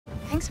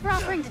Thanks for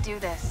offering to do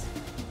this.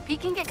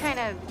 Pete can get kind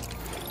of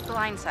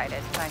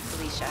blindsided by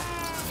Felicia.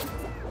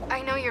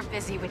 I know you're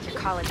busy with your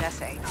college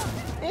essay.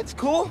 It's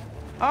cool.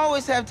 I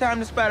always have time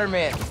to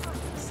Spider-Man.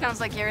 Sounds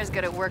like you're as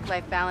good at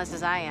work-life balance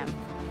as I am.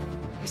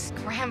 I'm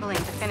scrambling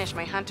to finish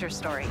my Hunter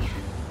story.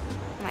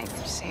 Might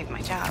save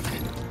my job.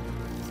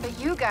 But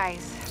you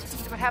guys,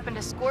 what happened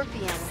to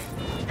Scorpion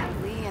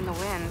and Lee in the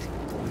Wind?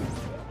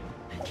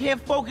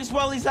 Can't focus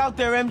while he's out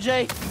there,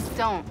 MJ.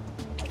 Don't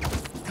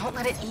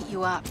let it eat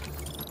you up.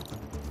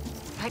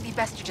 Might be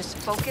best to just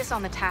focus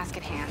on the task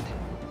at hand.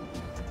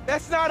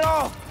 That's not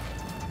all.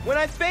 When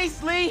I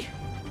face Lee,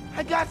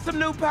 I got some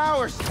new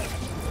powers.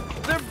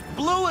 They're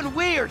blue and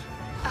weird.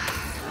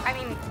 I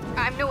mean,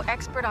 I'm no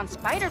expert on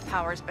spider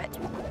powers, but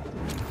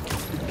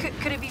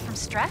could it be from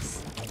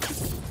stress?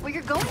 What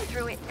you're going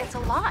through, it's a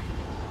lot.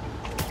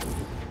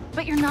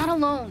 But you're not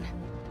alone.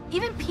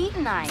 Even Pete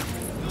and I,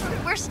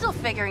 we're still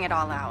figuring it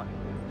all out.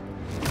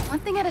 One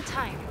thing at a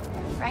time,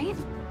 right?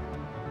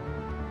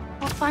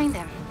 We'll find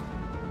him.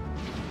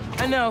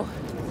 I know.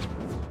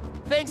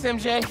 Thanks,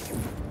 MJ.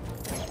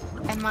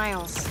 And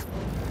Miles,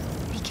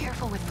 be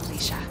careful with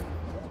Felicia.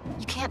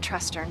 You can't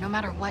trust her, no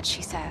matter what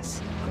she says.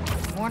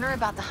 Warn her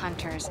about the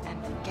Hunters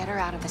and get her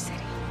out of the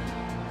city.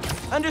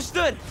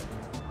 Understood.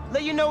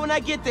 Let you know when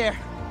I get there.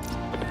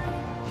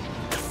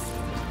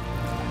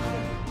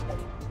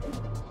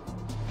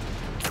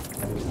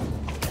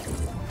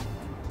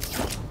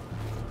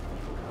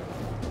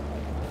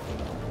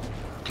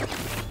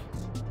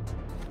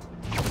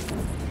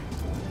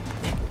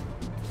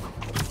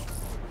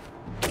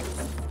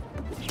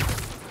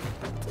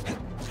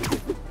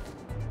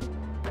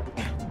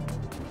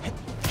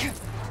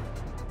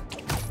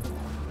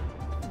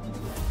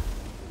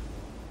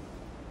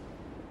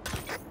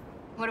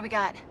 What do we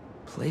got?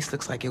 Place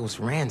looks like it was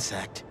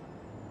ransacked.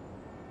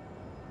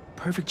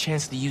 Perfect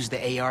chance to use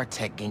the AR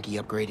tech Genki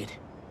upgraded.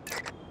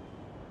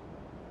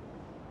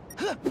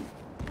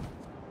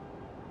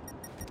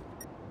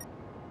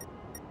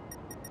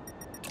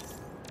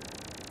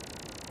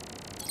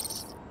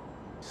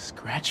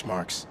 Scratch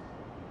marks.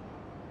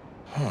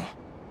 Huh.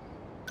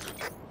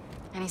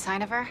 Any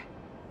sign of her?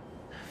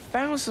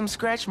 Found some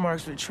scratch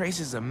marks with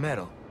traces of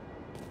metal.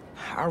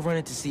 I'll run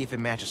it to see if it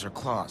matches her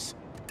claws.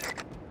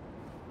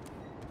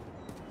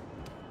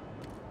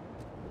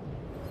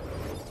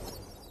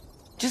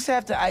 Just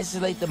have to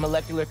isolate the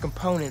molecular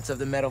components of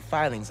the metal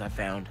filings I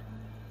found.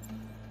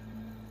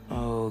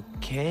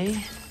 Okay.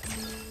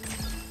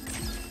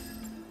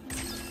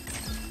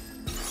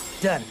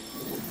 Done.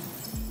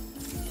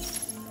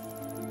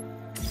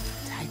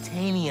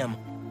 Titanium.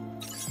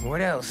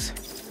 What else?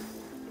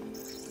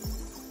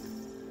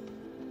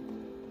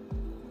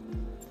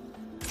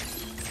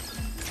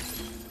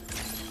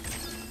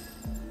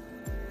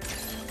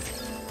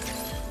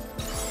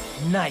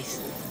 Nice.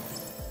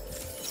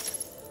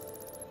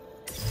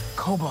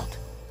 Cobalt.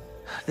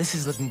 This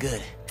is looking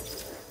good.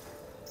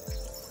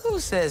 Who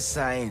says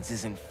science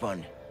isn't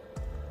fun?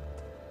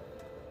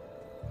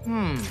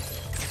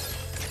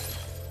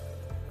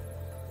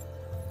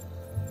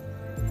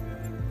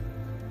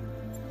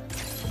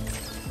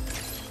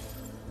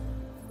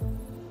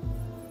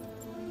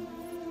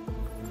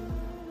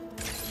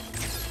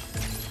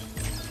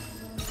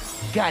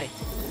 Got it.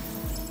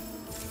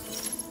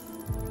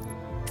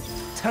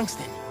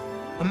 Tungsten.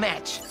 A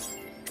match.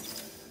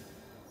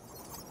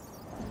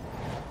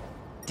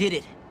 Did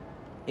it.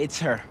 It's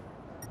her.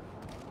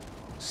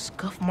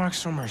 Scuff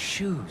marks from her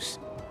shoes.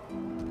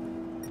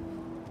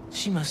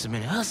 She must have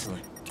been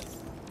hustling.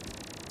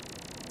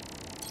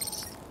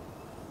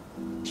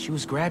 She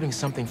was grabbing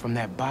something from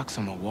that box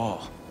on the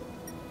wall.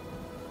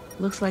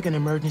 Looks like an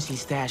emergency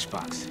stash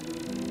box,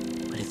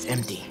 but it's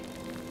empty.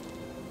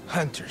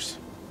 Hunters.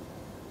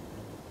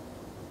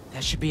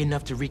 That should be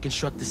enough to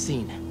reconstruct the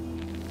scene.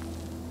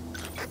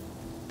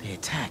 They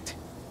attacked,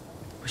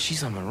 but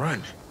she's on the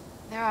run.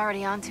 They're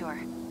already onto her.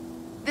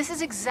 This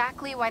is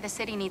exactly why the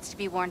city needs to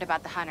be warned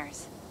about the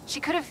Hunters. She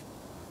could have...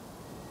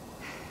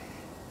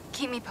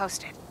 Keep me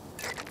posted.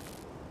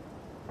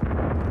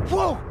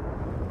 Whoa!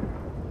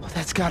 Well,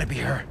 that's gotta be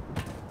her.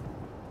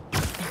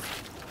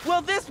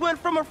 Well, this went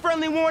from a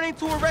friendly warning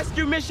to a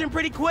rescue mission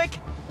pretty quick.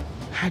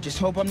 I just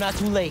hope I'm not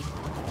too late.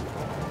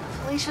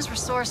 Felicia's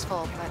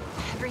resourceful, but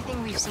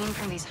everything we've seen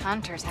from these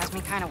Hunters has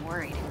me kind of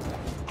worried.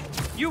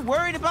 You're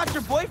worried about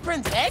your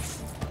boyfriend's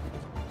ex?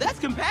 That's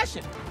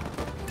compassion.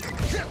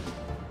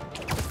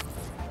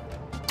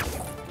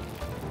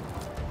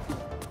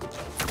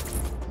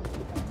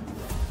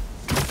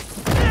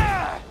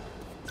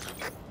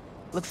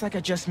 Looks like I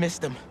just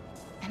missed them.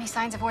 Any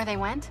signs of where they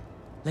went?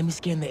 Let me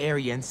scan the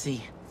area and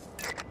see.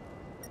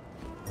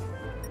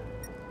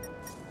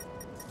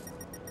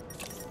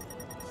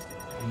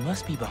 It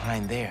must be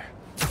behind there.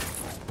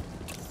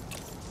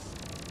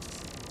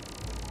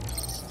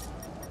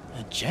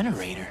 A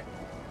generator?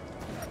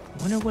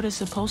 Wonder what it's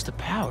supposed to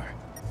power.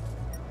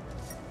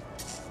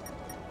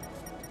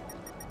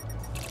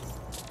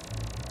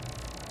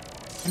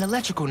 An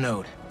electrical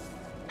node.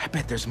 I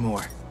bet there's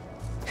more.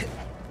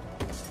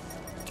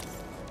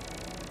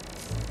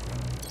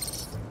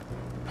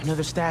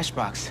 Another stash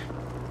box.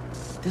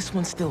 This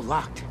one's still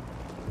locked.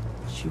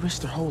 She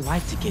risked her whole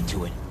life to get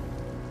to it.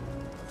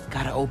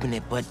 Gotta open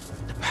it, but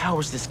the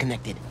power's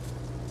disconnected.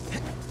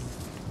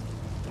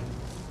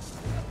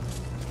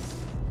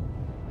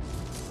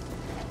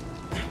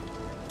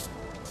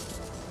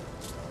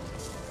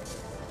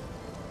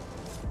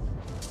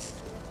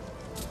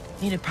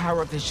 Need to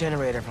power up this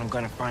generator if I'm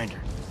gonna find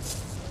her.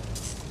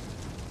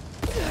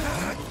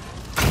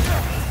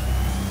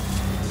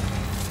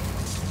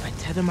 If I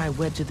tether my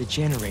web to the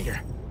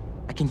generator,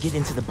 I can get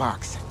into the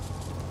box.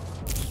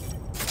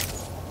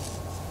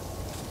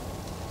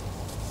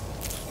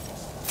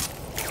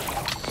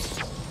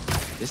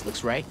 This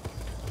looks right.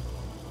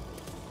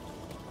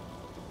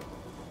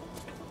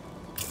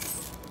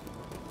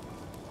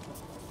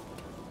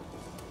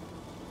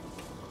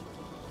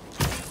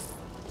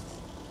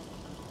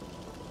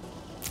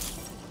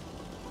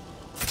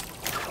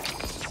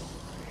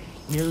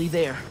 Nearly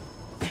there.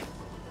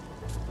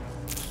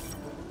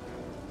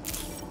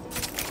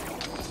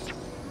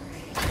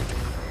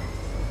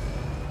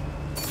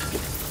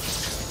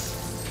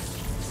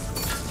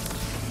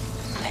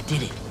 That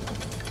did it.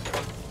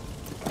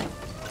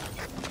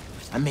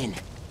 I'm in.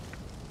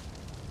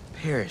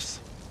 Paris.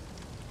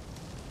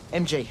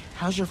 MJ,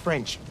 how's your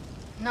French?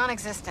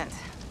 Non-existent,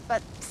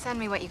 but send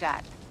me what you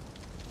got.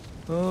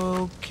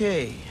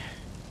 Okay.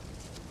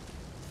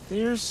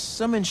 There's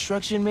some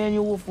instruction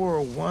manual for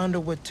a Wanda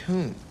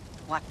Watoon.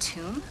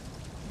 Watoon?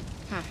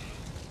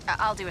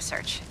 I'll do a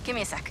search. Give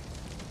me a sec.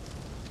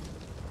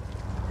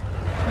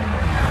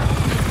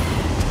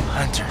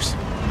 Hunters.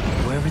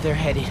 Wherever they're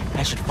headed,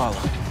 I should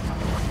follow.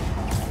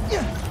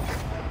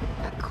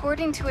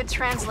 According to a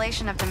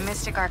translation of the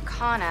Mystic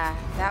Arcana,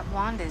 that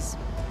wand is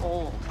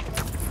old.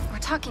 We're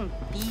talking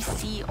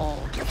BC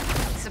old.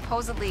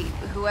 Supposedly,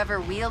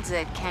 whoever wields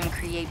it can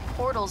create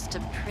portals to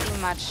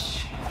pretty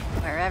much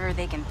wherever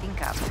they can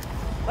think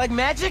of. Like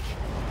magic?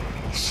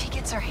 If she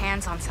gets her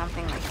hands on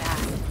something like that.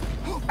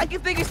 I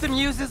can think of some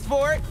uses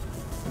for it.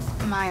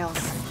 Miles,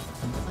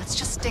 let's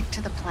just stick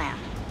to the plan.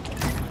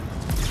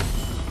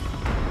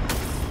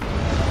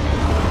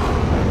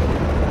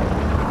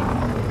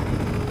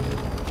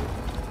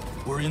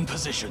 We're in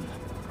position.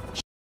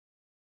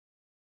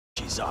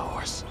 She's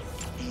ours.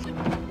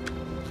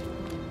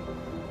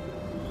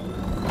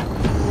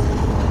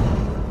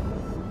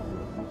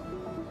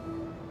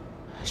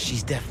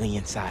 She's definitely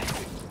inside.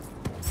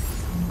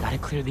 Gotta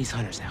clear these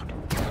hunters out.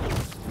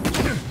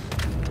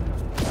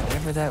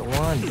 Whatever that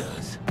wand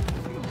does,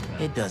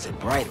 it does it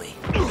brightly.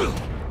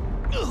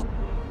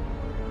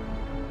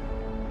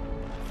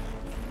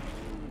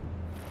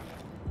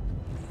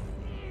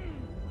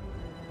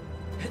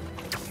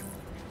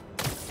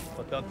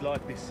 I don't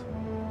like this.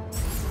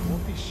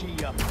 What is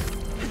she up to?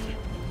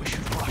 We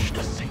should rush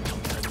the signal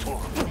to the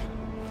door.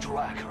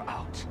 Drag her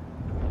out.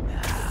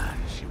 Ah,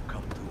 she'll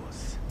come to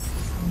us.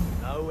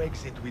 No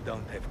exit we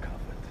don't have covered.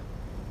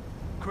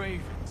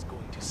 Craven's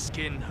going to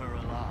skin her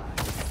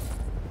alive.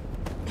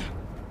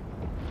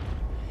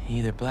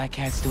 Either Black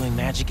Cat's doing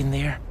magic in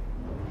there,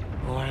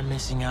 or I'm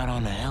missing out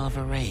on a hell of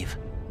a rave.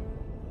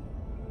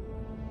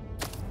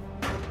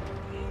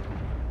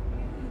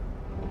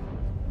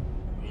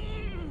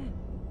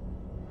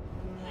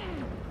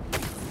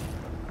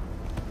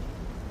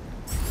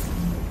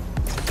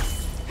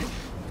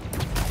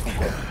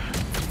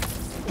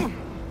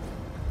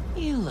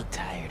 You look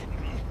tired.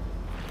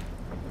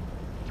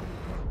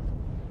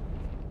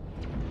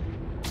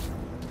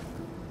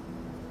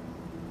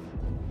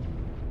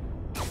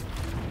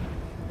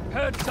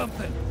 Heard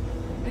something.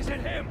 Is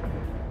it him?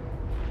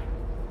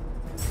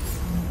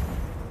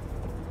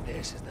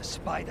 This is the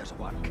spider's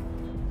work.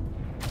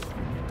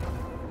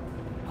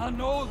 I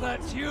know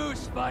that's you,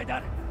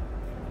 Spider.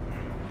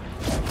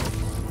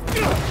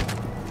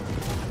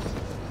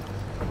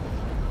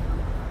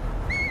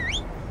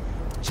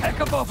 Check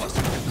above us.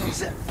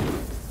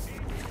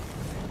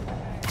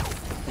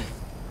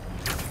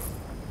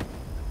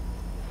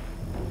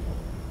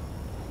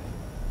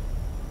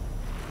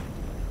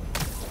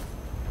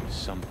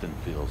 Something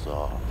feels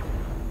off.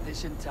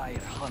 This entire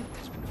hunt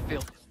has been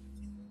filled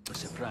with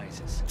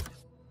surprises.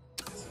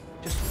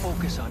 Just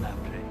focus on our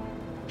prey.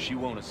 She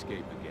won't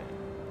escape again.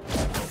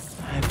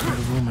 I've heard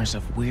rumors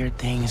of weird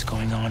things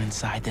going on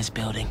inside this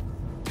building.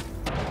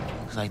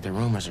 Looks like the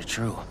rumors are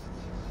true.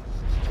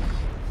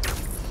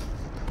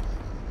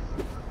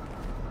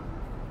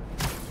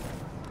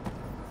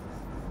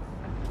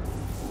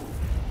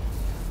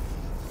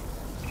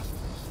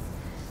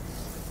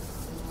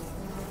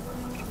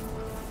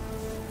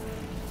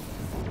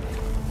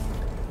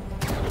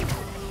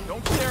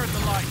 Don't stare at the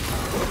light.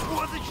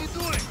 What is she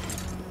doing?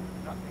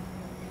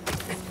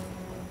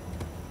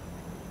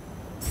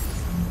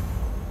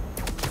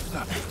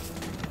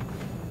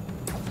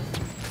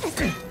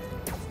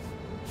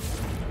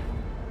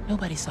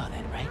 Nobody saw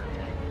that, right?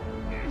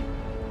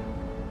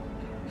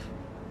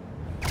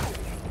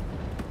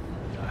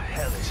 The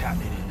hell is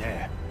happening in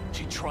there?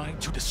 She trying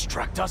to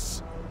distract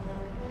us?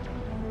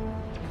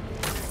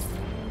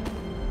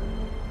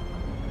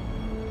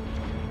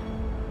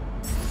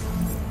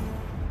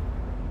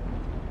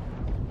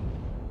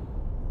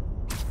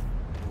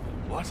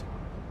 What?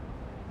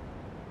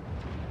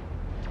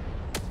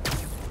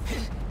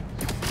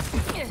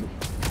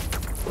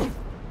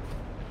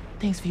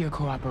 Thanks for your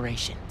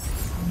cooperation.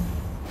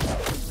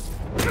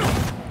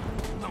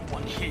 No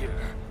one here.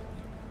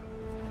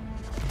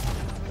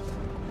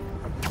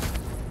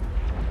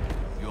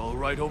 You all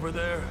right over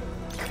there?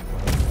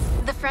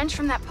 The French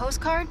from that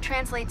postcard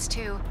translates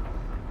to,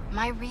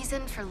 "My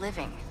reason for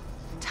living.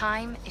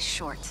 Time is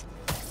short."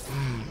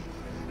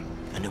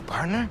 A new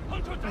partner?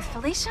 With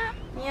Felicia,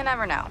 you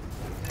never know.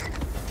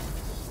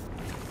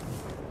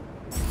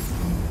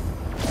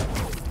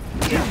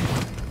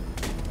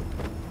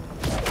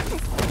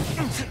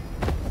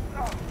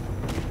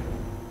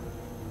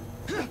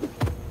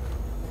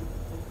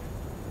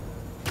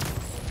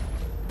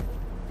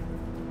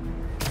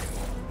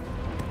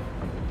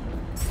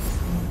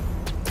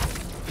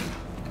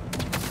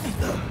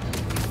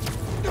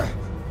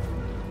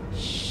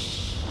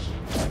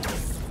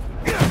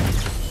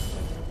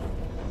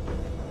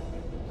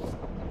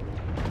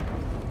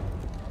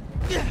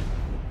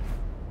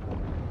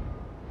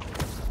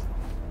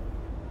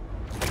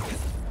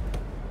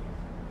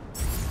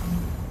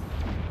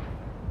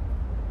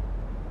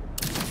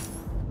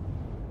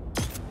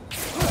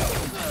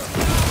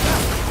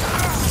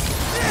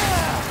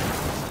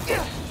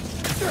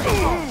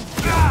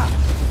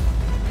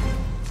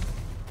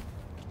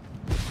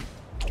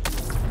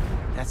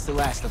 That's the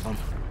last of them.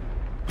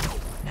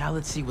 Now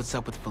let's see what's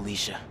up with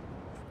Felicia.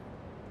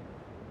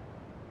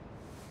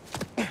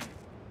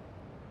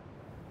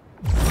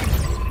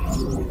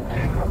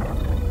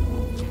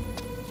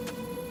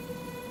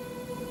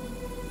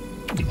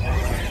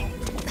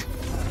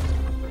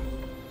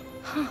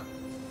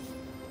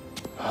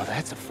 Oh,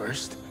 that's a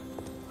first.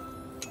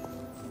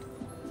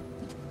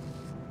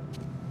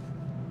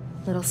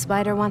 Little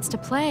spider wants to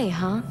play,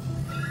 huh?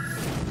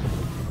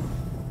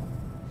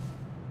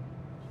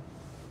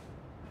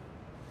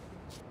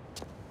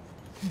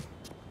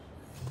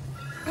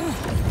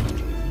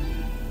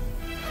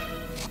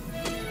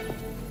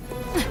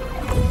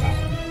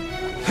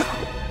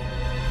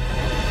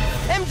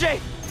 MJ!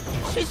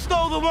 She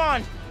stole the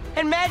wand!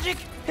 And magic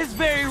is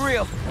very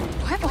real.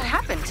 What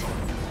happened?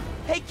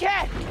 Hey,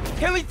 Cat!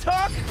 Can we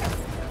talk?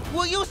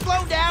 Will you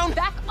slow down?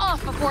 Back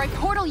off before I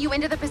portal you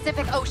into the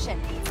Pacific Ocean.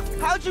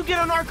 How'd you get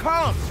on our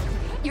comms?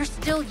 You're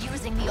still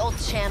using the old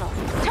channel.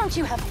 Don't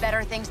you have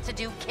better things to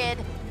do, kid?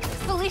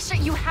 Felicia,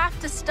 you have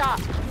to stop.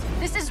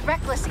 This is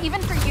reckless,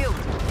 even for you.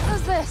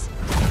 Who's this?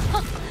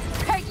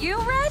 That you,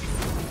 Red?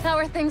 How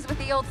are things with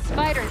the old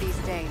spider these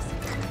days?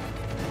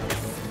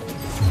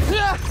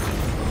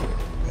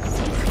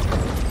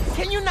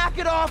 Can you knock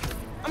it off?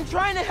 I'm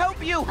trying to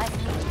help you. I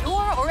need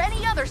your or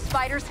any other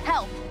spider's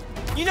help.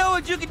 You know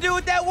what you can do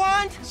with that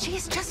wand?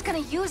 She's just gonna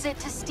use it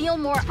to steal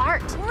more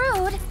art.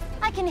 Rude.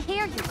 I can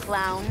hear you,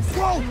 clowns.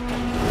 Whoa!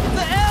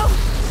 The hell?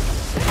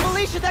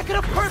 Felicia, that could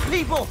have hurt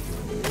people!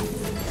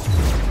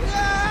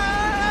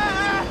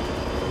 Ah!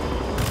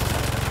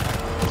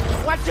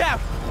 Watch out!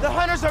 The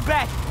hunters are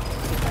back!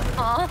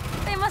 Aw,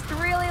 they must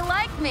really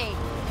like me.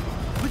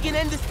 We can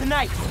end this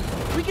tonight.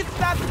 We can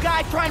stop the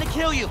guy trying to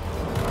kill you.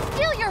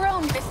 Steal your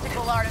own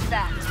mystical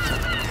artifact.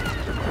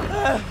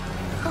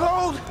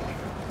 Cold!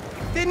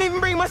 Didn't even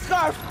bring my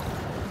scarf!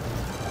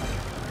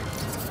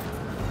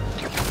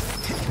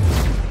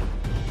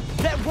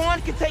 That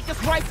wand can take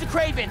us right to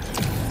Craven!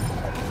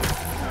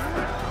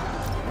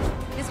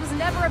 This was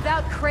never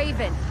about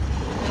Craven.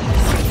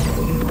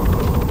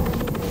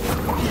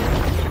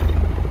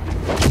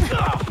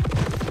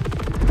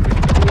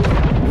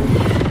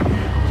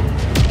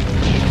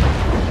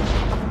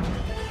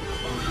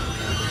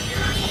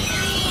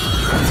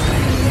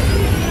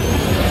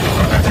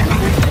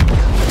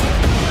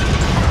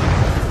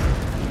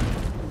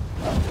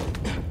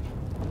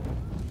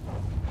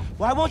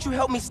 Why won't you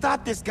help me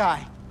stop this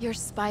guy? You're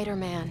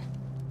Spider-Man.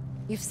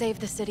 You've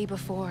saved the city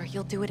before.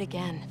 You'll do it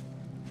again.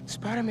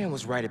 Spider-Man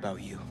was right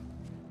about you.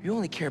 You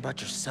only care about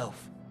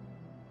yourself.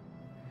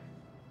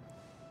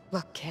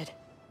 Look, kid.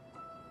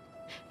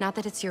 Not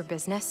that it's your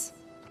business.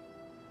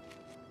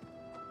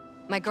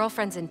 My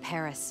girlfriend's in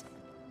Paris.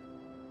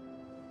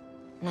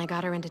 And I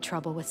got her into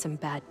trouble with some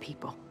bad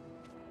people.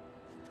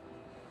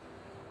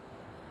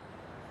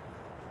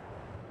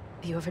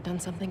 Have you ever done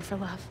something for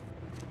love?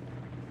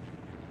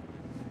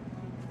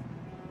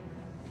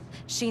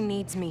 She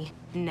needs me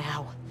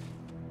now.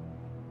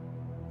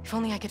 If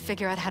only I could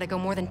figure out how to go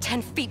more than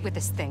 10 feet with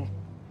this thing.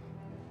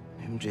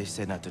 MJ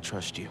said not to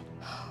trust you.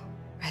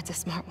 Red's a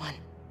smart one.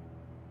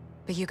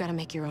 But you gotta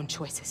make your own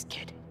choices,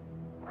 kid.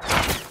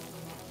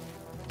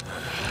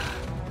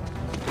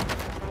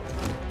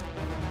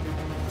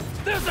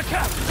 There's the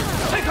cat!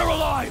 Take her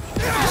alive!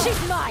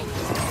 She's mine!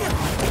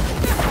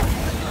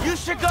 You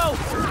should go!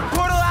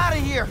 Portal out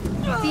of here!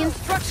 The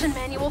instruction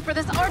manual for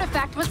this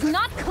artifact was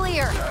not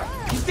clear.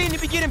 You seem to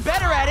be getting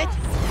better at it!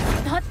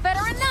 Not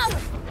better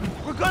enough!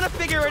 We're gonna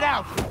figure it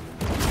out!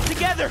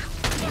 Together!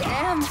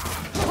 Damn.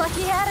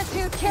 Lucky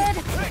attitude, kid.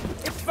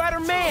 It's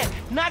Spider-Man,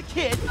 not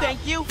kid,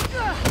 thank you!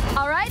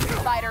 All right,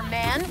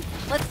 Spider-Man.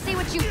 Let's see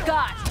what you've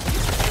got.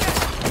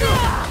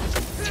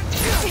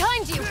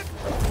 Behind you!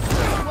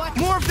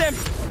 More of them!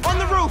 On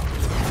the roof!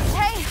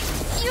 Hey,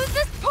 use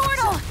this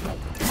portal!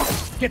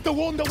 Get the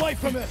wound away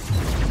from it!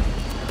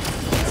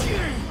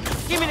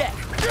 Give me that!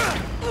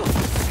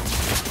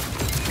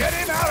 Get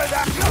him out of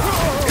that!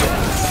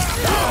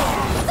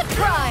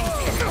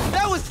 Surprise!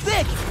 That was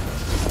sick!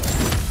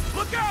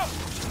 Look out!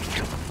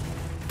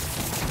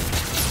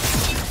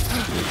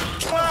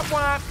 Womp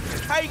womp!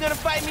 How you gonna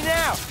fight me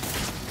now?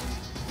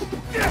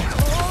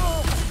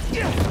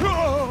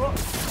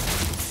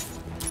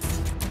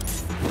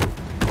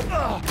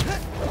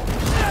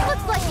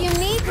 Looks like you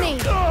need me.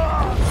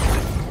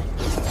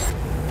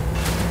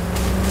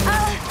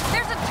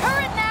 There's a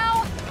turret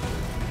now!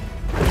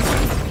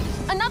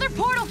 Another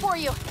portal for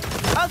you!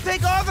 I'll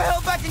take all the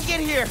help I can get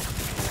here!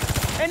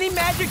 Any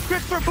magic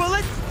tricks for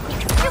bullets?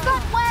 You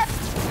got webs!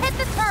 Hit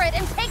the turret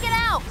and take it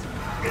out!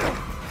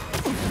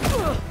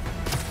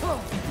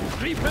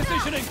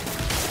 Repositioning!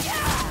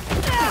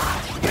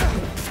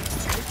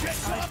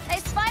 Hey,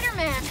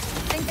 Spider-Man!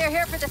 Think they're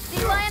here for the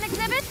sea lion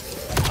exhibit?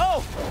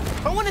 Oh!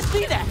 I want to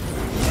see that!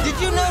 Did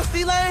you know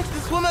sea lions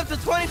can swim up to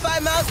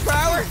 25 miles per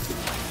hour?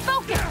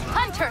 Focus!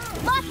 Hunter!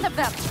 Lots of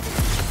them!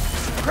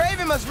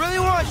 Craven must really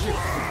want you!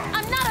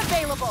 I'm not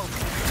available!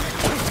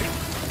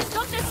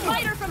 Stop this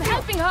spider from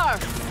helping her!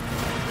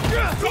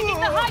 Taking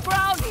the high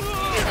ground!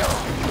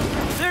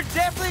 They're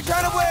definitely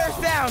trying to wear us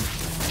down!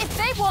 If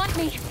they want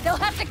me, they'll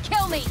have to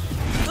kill me!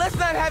 Let's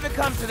not have it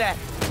come to that,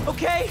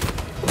 okay?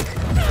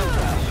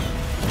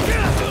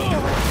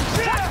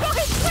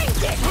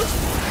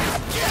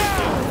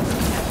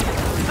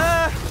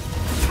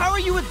 How are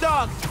you with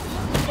dogs?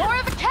 More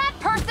of a cat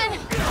person!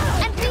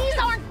 And these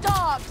aren't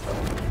dogs!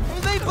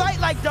 Well, they bite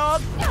like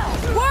dogs.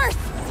 Worse!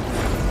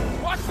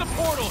 Watch the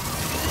portal!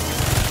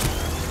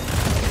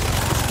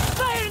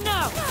 Fire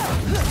now!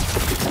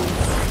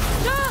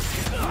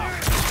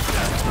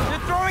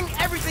 They're throwing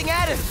everything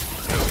at us.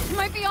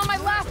 Might be on my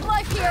last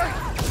life here.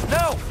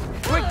 No,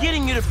 we're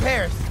getting you to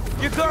Paris.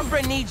 Your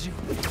girlfriend needs you.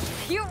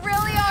 You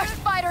really are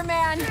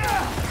Spider-Man.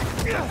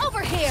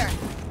 Over here.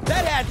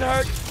 That had to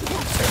hurt.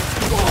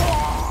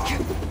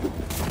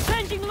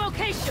 Changing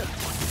location.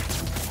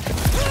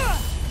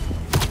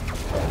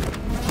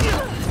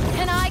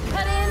 Can I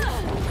cut in?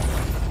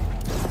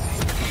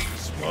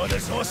 Spot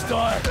is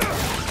hostile!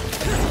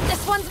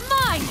 This one's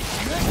mine!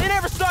 They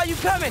never saw you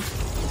coming.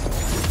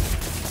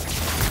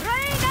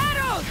 Rain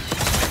arrows!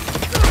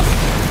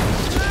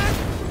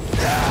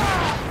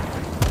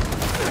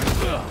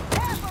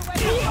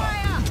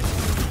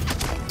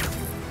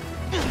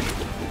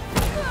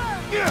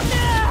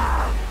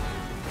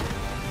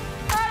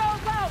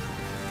 Arrows out!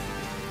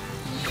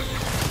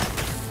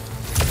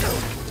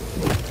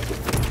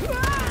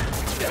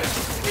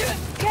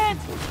 Can't!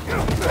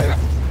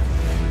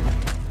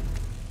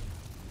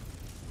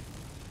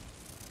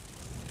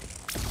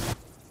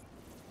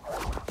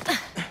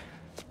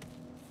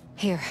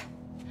 Here.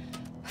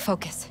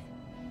 Focus.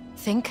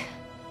 Think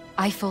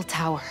Eiffel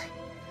Tower.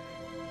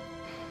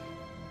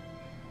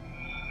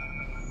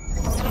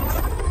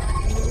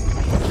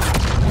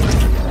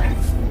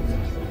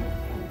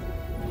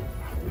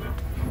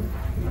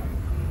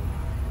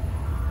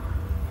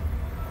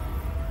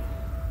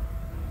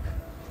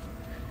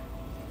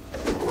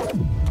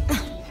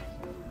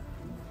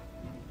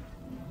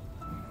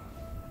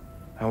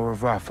 Au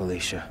revoir,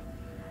 Felicia.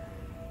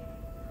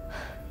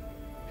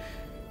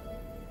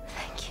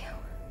 Thank you.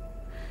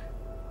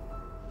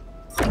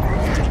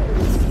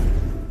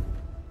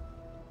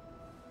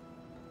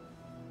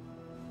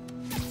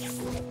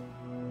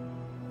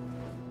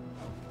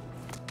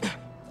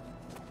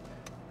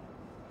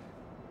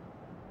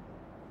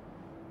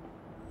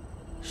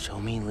 Show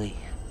me Lee.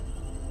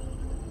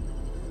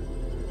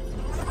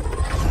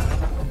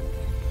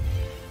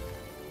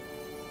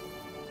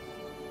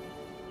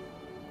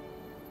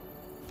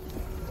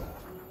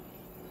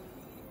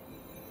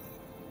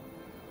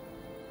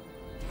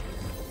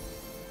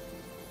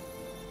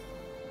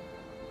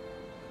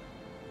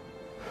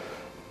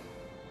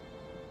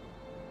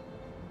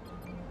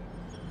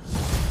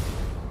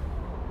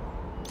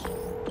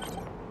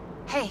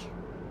 Hey,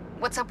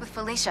 what's up with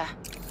Felicia?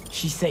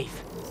 She's safe,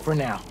 for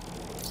now.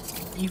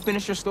 You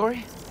finished your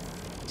story?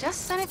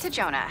 Just sent it to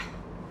Jonah.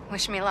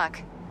 Wish me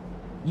luck.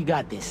 You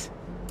got this.